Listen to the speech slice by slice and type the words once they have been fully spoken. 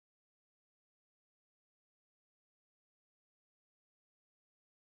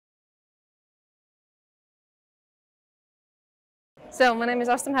So my name is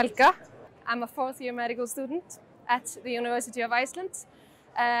Ástrún Helga. I'm a fourth-year medical student at the University of Iceland,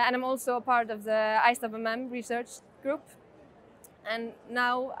 and I'm also a part of the iStopMM research group. And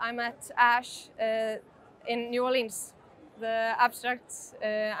now I'm at ASH in New Orleans. The abstract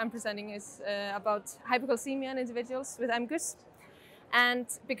I'm presenting is about hypocalcemia in individuals with MGUS. And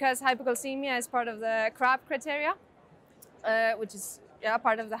because hypocalcemia is part of the CRAB criteria, which is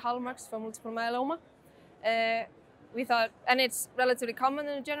part of the hallmarks for multiple myeloma, we thought, and it's relatively common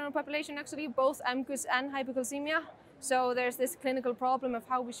in the general population actually, both MGUS and hypocalcemia. So there's this clinical problem of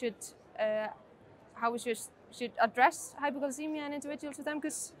how we should address hypocalcemia in individuals with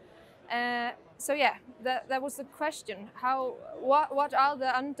MGUS. So yeah, that was the question. What are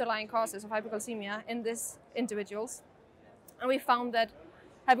the underlying causes of hypocalcemia in these individuals? And we found that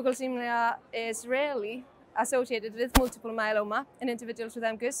hypocalcemia is rarely associated with multiple myeloma in individuals with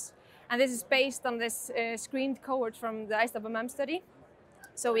MGUS. And this is based on this screened cohort from the iStopMM study.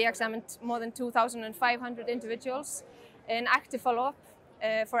 So we examined more than 2,500 individuals in active follow-up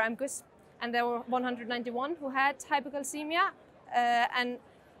for MGUS. And there were 191 who had hypocalcemia, and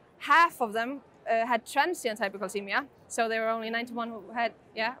half of them had transient hypocalcemia. So there were only 91 who had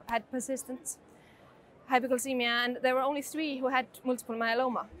persistent hypocalcemia, and there were only 3 who had multiple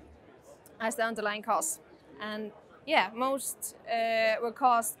myeloma as the underlying cause. And yeah, most were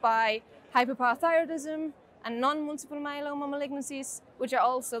caused by hyperparathyroidism and non-multiple myeloma malignancies, which are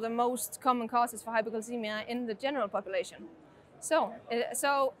also the most common causes for hypocalcemia in the general population. So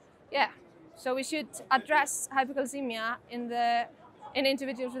we should address hypocalcemia in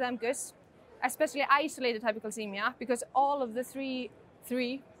individuals with MGUS, especially isolated hypocalcemia, because all of the three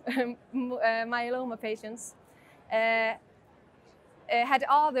myeloma patients had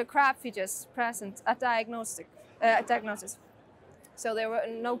all the CRAB features present at diagnosis. So there were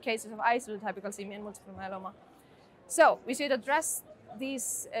no cases of isolated hypocalcemia in multiple myeloma. So we should address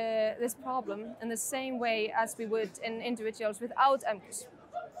this problem in the same way as we would in individuals without MGUS.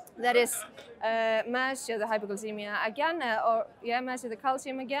 That is, measure the hypocalcemia again, measure the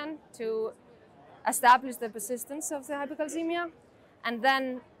calcium again to establish the persistence of the hypocalcemia, and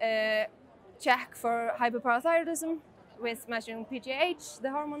then check for hyperparathyroidism with measuring PGH,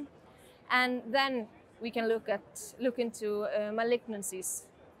 the hormone, and then we can look into malignancies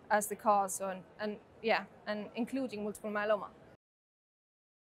as the cause, and including multiple myeloma.